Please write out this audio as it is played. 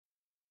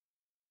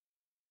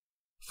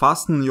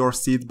fasten your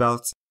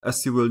seatbelts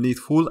as you will need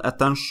full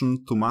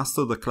attention to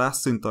master the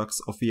class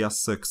syntax of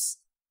ES6.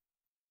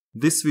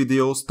 This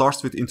video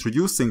starts with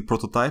introducing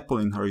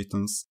prototypal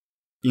inheritance,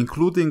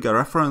 including a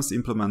reference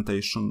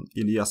implementation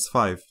in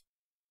ES5.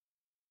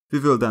 We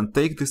will then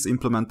take this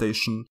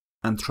implementation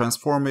and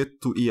transform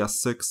it to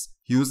ES6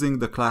 using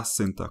the class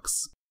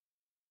syntax.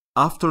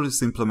 After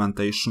this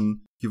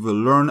implementation, you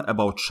will learn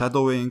about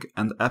shadowing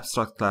and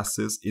abstract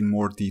classes in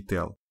more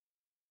detail.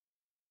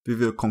 We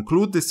will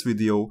conclude this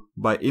video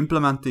by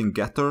implementing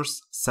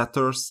getters,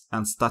 setters,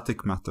 and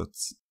static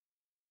methods.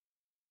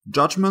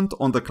 Judgment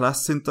on the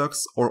class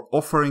syntax or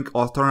offering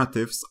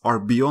alternatives are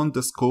beyond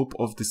the scope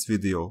of this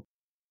video.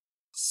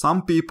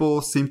 Some people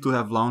seem to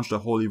have launched a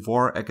holy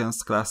war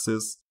against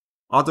classes,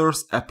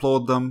 others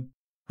applaud them,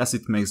 as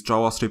it makes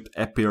JavaScript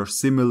appear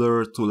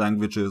similar to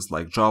languages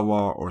like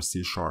Java or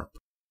C#.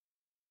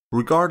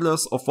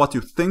 Regardless of what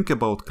you think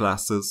about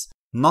classes,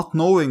 not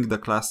knowing the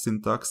class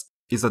syntax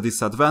is a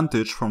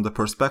disadvantage from the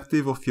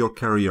perspective of your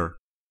career.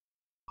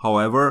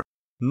 However,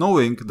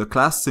 knowing the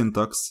class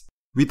syntax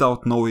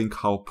without knowing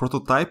how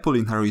prototypal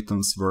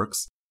inheritance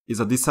works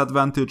is a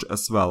disadvantage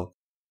as well.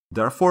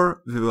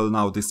 Therefore, we will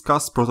now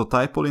discuss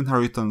prototypal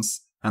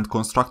inheritance and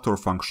constructor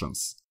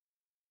functions.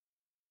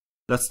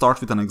 Let's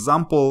start with an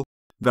example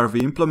where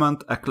we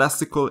implement a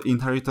classical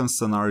inheritance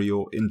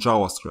scenario in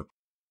JavaScript.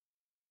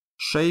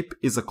 Shape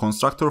is a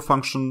constructor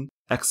function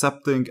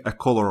accepting a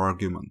color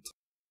argument.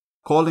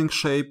 Calling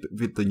shape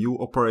with the new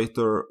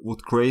operator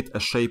would create a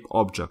shape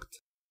object.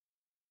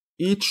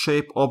 Each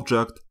shape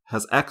object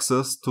has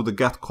access to the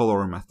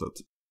getColor method.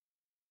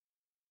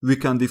 We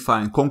can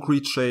define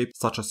concrete shapes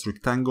such as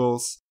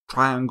rectangles,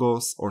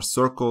 triangles, or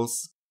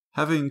circles,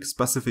 having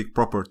specific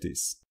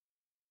properties.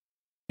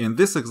 In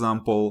this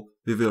example,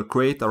 we will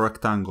create a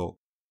rectangle.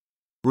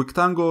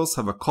 Rectangles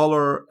have a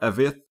color, a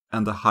width,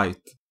 and a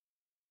height.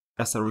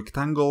 As a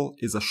rectangle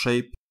is a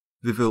shape,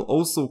 we will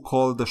also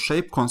call the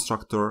shape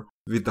constructor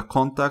with the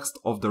context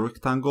of the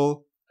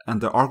rectangle and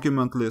the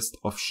argument list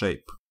of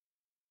shape.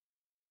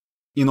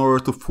 In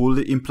order to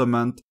fully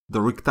implement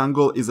the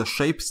rectangle is a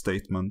shape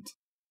statement,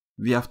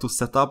 we have to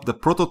set up the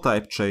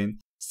prototype chain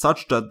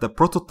such that the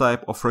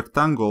prototype of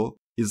rectangle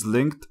is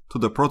linked to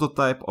the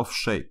prototype of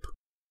shape.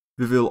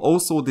 We will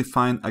also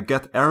define a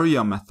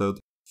getArea method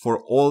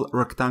for all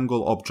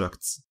rectangle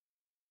objects.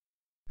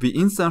 We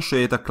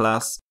instantiate a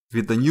class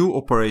with the new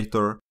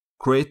operator,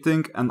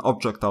 creating an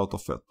object out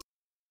of it.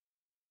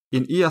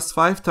 In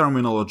ES5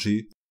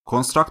 terminology,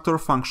 constructor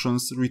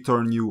functions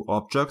return new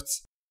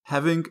objects,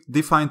 having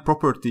defined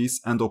properties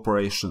and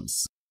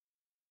operations.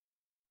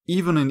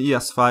 Even in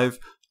ES5,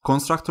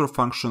 constructor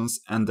functions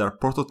and their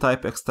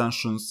prototype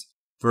extensions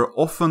were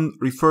often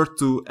referred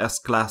to as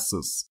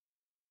classes.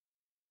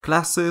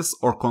 Classes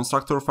or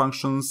constructor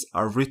functions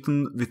are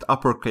written with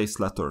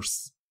uppercase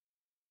letters.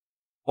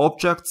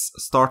 Objects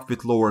start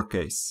with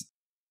lowercase.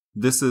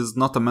 This is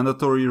not a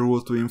mandatory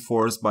rule to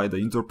enforce by the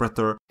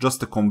interpreter,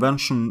 just a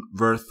convention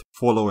worth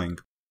following.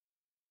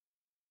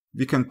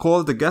 We can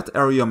call the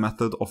getArea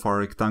method of our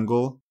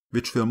rectangle,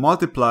 which will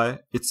multiply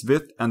its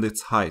width and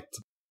its height.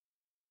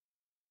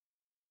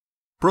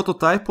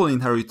 Prototypal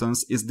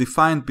inheritance is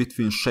defined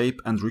between shape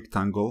and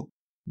rectangle,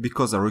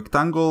 because a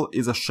rectangle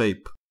is a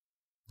shape.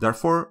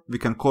 Therefore, we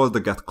can call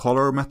the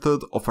getColor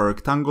method of a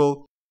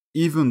rectangle,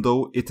 even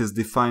though it is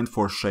defined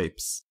for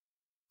shapes.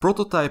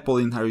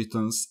 Prototypal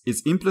inheritance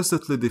is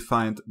implicitly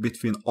defined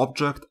between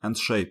object and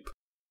shape.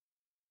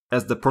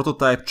 As the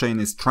prototype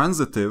chain is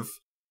transitive,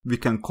 we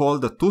can call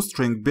the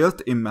toString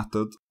built-in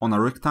method on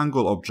a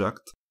rectangle object,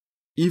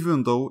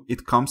 even though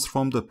it comes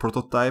from the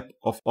prototype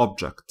of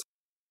object.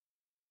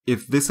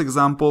 If this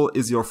example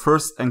is your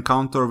first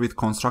encounter with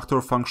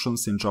constructor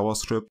functions in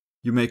JavaScript,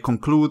 you may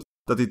conclude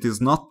that it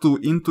is not too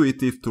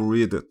intuitive to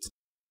read it.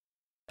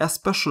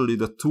 Especially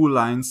the two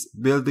lines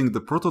building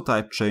the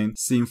prototype chain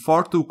seem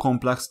far too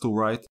complex to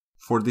write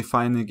for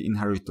defining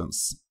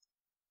inheritance.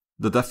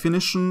 The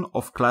definition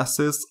of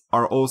classes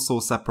are also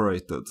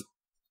separated.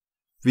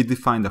 We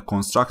define the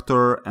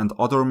constructor and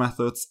other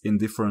methods in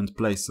different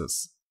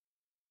places.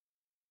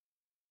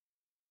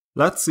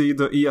 Let's see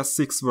the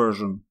ES6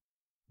 version.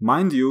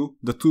 Mind you,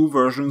 the two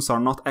versions are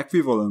not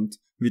equivalent,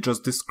 we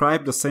just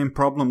describe the same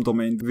problem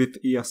domain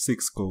with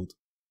ES6 code.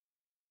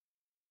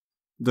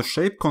 The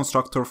shape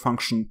constructor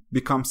function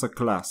becomes a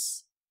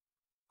class.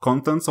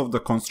 Contents of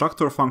the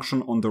constructor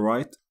function on the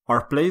right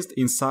are placed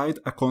inside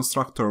a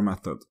constructor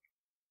method.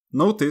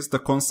 Notice the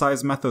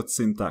concise method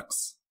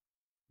syntax.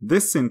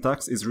 This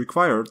syntax is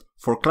required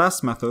for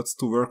class methods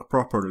to work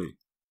properly.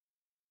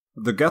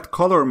 The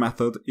getColor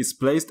method is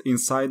placed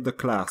inside the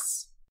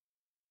class.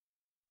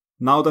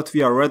 Now that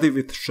we are ready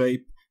with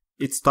shape,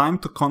 it's time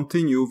to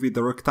continue with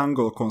the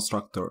rectangle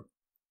constructor.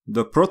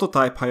 The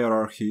prototype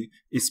hierarchy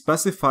is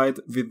specified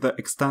with the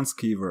extends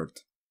keyword.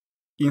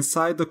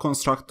 Inside the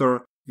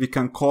constructor, we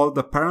can call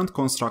the parent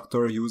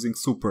constructor using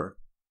super.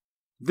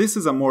 This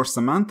is a more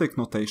semantic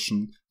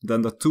notation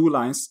than the two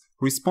lines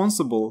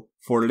responsible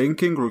for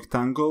linking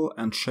rectangle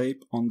and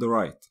shape on the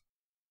right.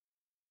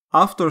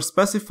 After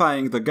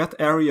specifying the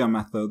getArea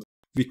method,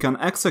 we can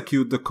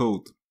execute the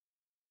code.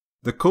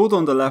 The code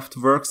on the left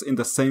works in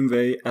the same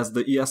way as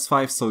the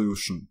ES5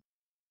 solution.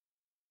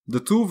 The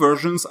two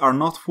versions are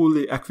not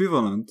fully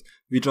equivalent,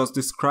 we just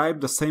describe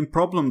the same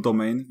problem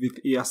domain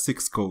with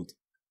ES6 code.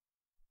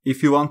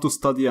 If you want to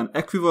study an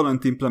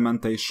equivalent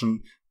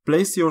implementation,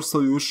 place your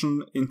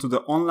solution into the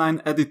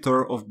online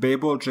editor of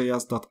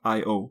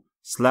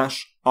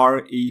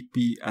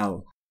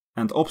babel.js.io/repl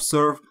and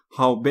observe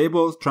how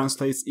Babel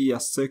translates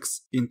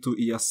ES6 into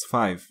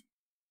ES5.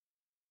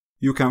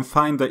 You can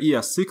find the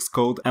ES6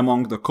 code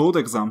among the code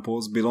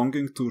examples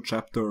belonging to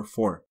Chapter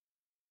 4.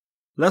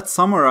 Let's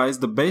summarize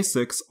the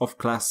basics of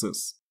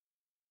classes.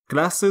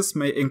 Classes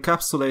may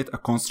encapsulate a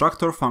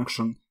constructor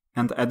function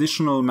and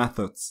additional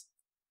methods.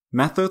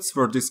 Methods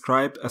were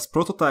described as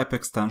prototype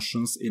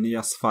extensions in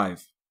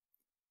ES5.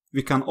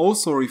 We can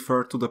also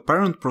refer to the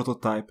parent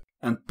prototype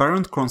and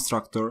parent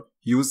constructor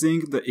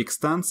using the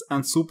extends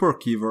and super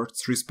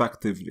keywords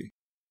respectively.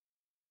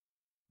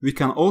 We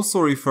can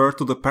also refer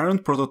to the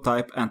parent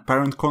prototype and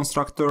parent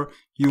constructor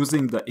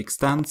using the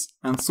extends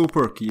and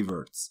super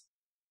keywords.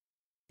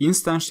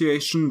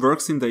 Instantiation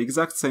works in the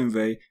exact same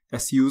way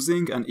as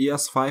using an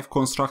ES5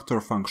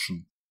 constructor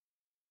function.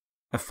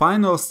 A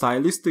final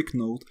stylistic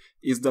note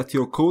is that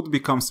your code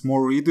becomes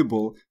more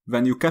readable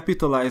when you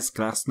capitalize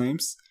class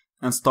names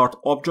and start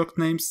object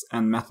names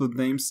and method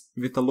names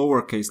with a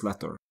lowercase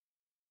letter.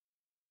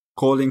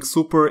 Calling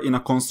super in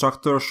a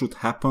constructor should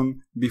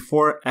happen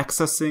before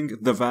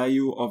accessing the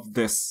value of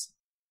this.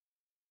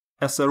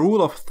 As a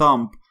rule of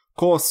thumb,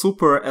 call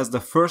super as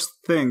the first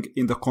thing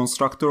in the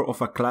constructor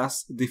of a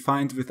class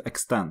defined with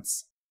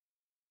extends.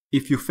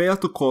 If you fail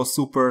to call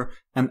super,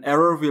 an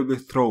error will be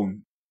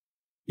thrown.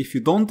 If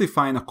you don't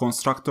define a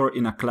constructor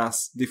in a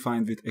class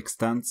defined with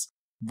extends,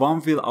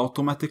 one will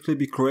automatically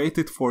be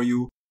created for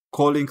you,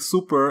 calling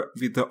super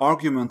with the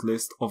argument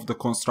list of the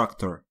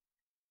constructor.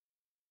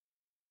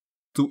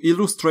 To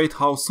illustrate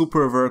how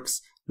super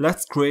works,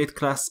 let's create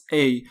class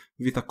A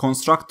with a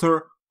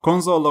constructor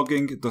console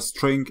logging the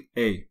string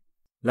A.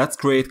 Let's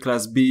create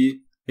class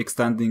B,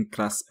 extending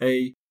class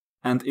A,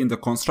 and in the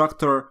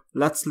constructor,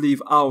 let's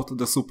leave out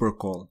the super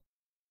call.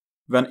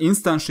 When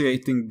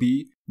instantiating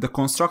B, the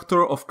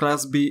constructor of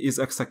class B is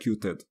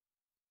executed.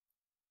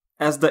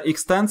 As the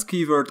extends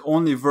keyword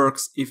only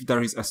works if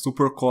there is a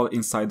super call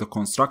inside the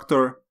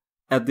constructor,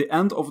 at the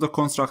end of the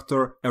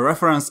constructor, a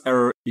reference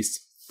error is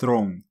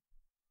thrown.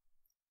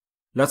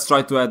 Let's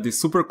try to add this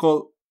super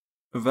call.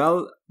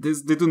 Well,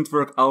 this didn't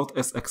work out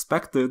as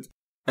expected,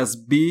 as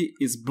B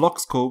is block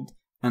scoped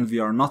and we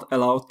are not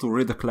allowed to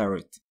redeclare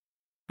it.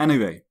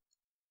 Anyway,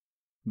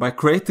 by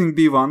creating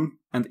B1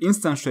 and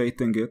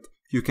instantiating it,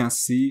 you can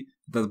see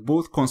that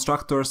both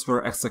constructors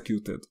were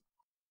executed.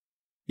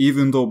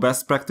 Even though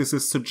best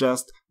practices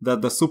suggest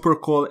that the super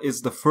call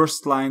is the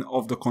first line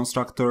of the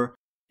constructor,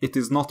 it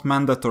is not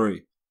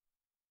mandatory.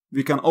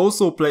 We can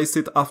also place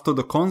it after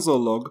the console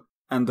log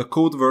and the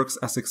code works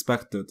as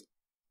expected.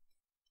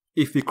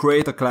 If we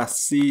create a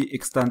class C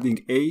extending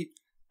A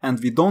and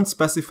we don't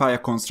specify a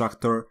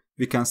constructor,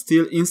 we can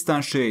still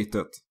instantiate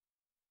it.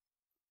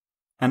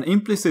 An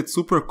implicit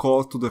super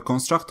call to the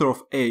constructor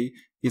of A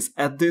is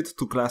added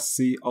to class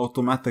C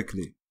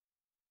automatically.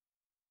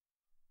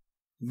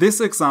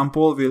 This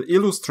example will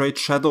illustrate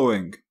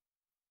shadowing.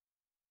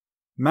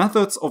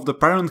 Methods of the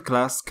parent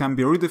class can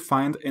be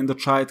redefined in the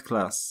child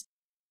class.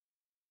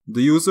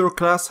 The user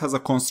class has a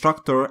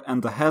constructor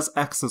and a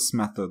hasAccess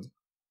method.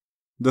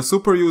 The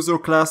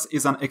superuser class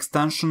is an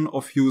extension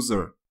of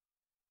user.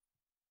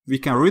 We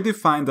can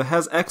redefine the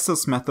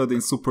hasAccess method in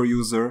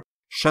superuser,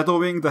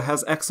 shadowing the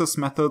hasAccess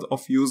method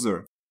of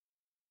user.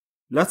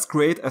 Let's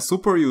create a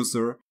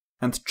superuser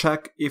and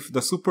check if the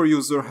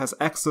superuser has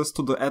access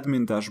to the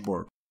admin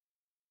dashboard.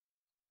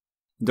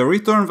 The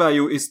return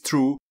value is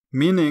true,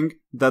 meaning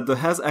that the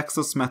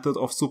hasAccess method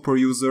of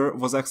superuser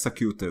was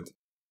executed.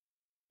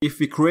 If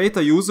we create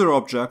a user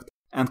object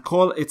and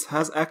call its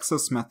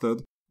hasAccess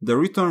method, the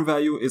return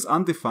value is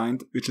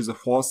undefined, which is a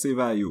falsy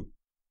value.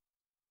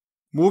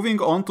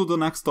 Moving on to the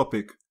next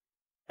topic.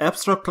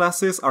 Abstract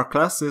classes are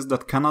classes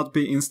that cannot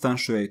be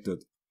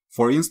instantiated.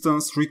 For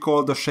instance,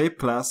 recall the shape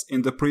class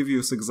in the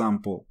previous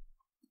example.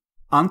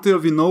 Until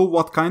we know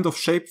what kind of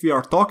shape we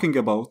are talking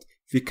about,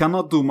 we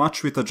cannot do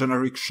much with a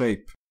generic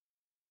shape.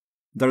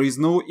 There is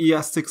no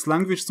ES6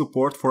 language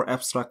support for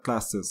abstract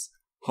classes.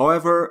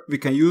 However, we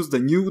can use the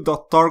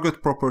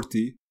new.target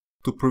property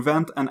to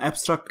prevent an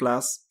abstract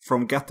class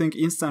from getting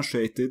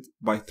instantiated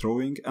by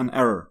throwing an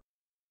error.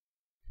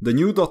 The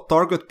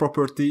new.target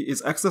property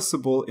is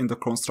accessible in the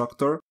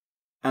constructor,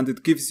 and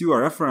it gives you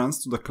a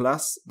reference to the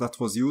class that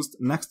was used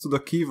next to the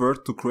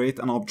keyword to create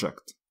an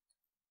object.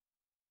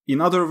 In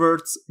other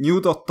words,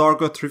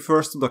 new.target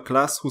refers to the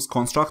class whose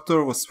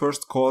constructor was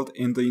first called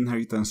in the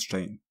inheritance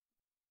chain.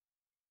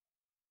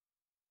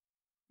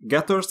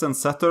 Getters and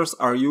setters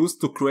are used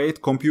to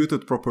create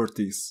computed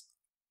properties.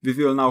 We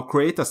will now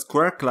create a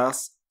square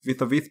class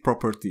with a width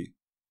property.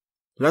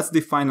 Let's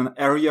define an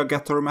area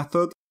getter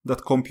method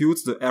that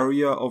computes the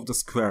area of the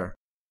square.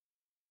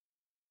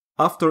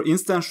 After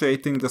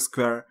instantiating the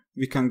square,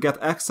 we can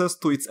get access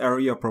to its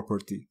area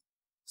property.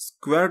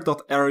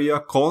 Square.area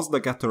calls the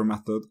getter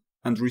method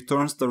and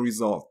returns the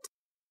result.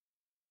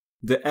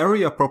 The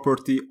area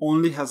property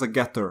only has a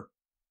getter.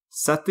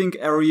 Setting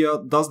area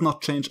does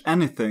not change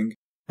anything,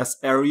 as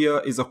area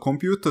is a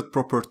computed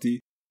property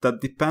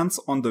that depends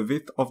on the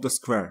width of the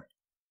square.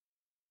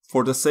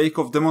 For the sake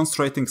of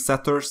demonstrating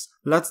setters,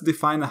 let's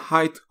define a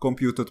height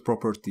computed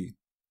property.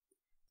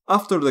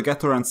 After the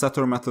getter and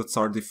setter methods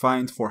are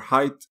defined for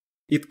height,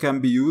 it can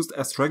be used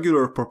as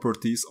regular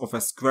properties of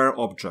a square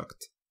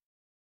object.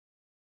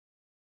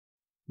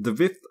 The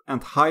width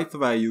and height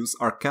values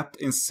are kept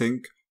in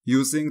sync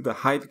using the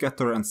height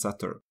getter and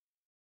setter.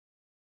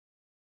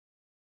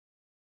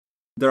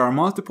 There are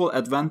multiple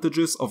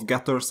advantages of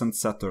getters and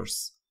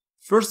setters.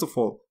 First of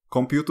all,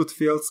 computed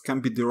fields can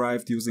be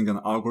derived using an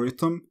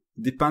algorithm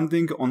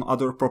depending on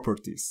other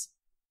properties.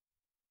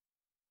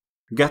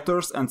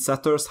 Getters and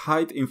setters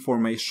hide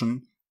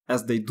information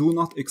as they do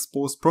not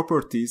expose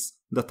properties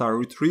that are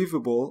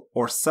retrievable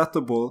or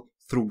settable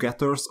through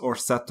getters or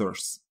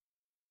setters.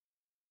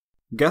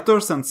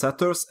 Getters and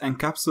setters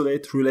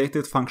encapsulate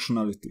related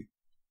functionality.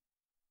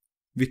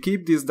 We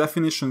keep these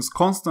definitions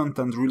constant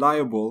and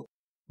reliable,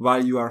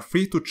 while you are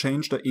free to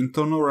change the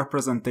internal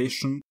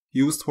representation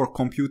used for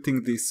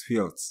computing these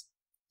fields.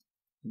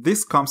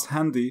 This comes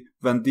handy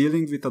when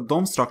dealing with a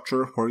DOM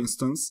structure, for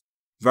instance,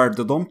 where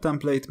the DOM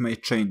template may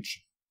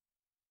change.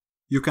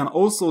 You can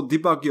also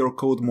debug your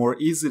code more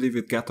easily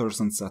with getters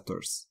and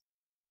setters.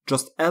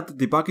 Just add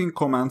debugging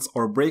commands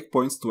or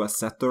breakpoints to a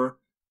setter,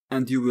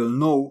 and you will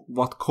know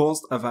what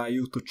caused a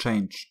value to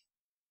change.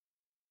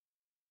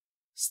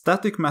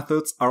 Static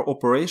methods are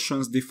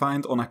operations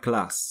defined on a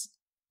class.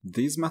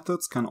 These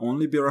methods can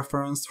only be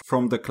referenced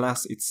from the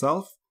class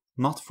itself,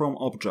 not from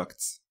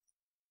objects.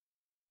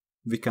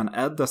 We can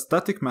add the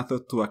static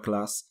method to a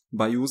class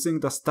by using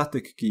the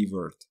static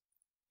keyword.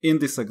 In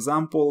this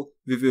example,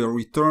 we will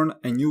return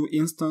a new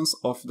instance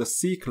of the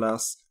C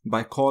class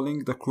by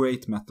calling the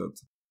create method.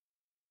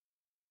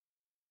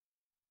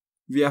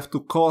 We have to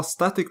call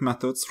static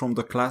methods from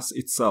the class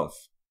itself.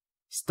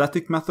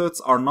 Static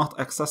methods are not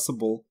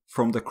accessible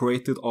from the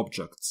created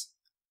objects.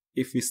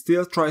 If we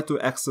still try to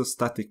access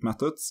static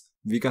methods,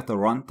 we get a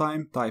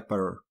runtime type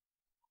error.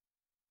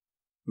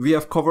 We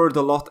have covered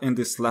a lot in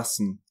this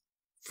lesson.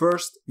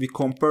 First, we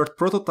compared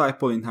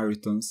prototypal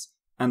inheritance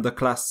and the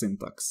class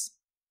syntax.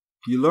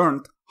 We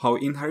learned how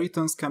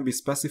inheritance can be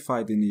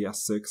specified in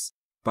ES6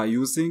 by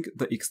using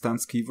the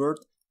extends keyword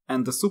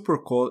and the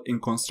supercall in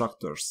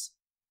constructors.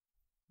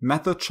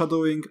 Method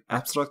shadowing,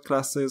 abstract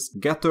classes,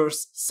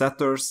 getters,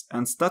 setters,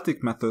 and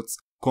static methods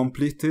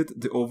completed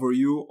the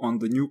overview on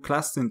the new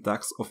class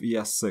syntax of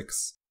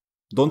ES6.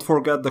 Don't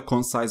forget the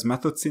concise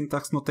method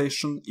syntax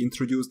notation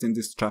introduced in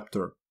this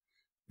chapter.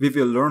 We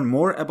will learn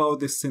more about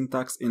this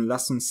syntax in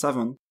lesson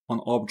 7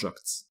 on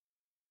objects.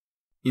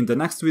 In the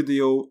next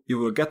video, you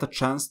will get a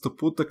chance to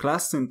put the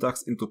class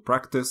syntax into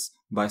practice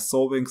by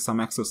solving some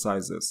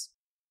exercises.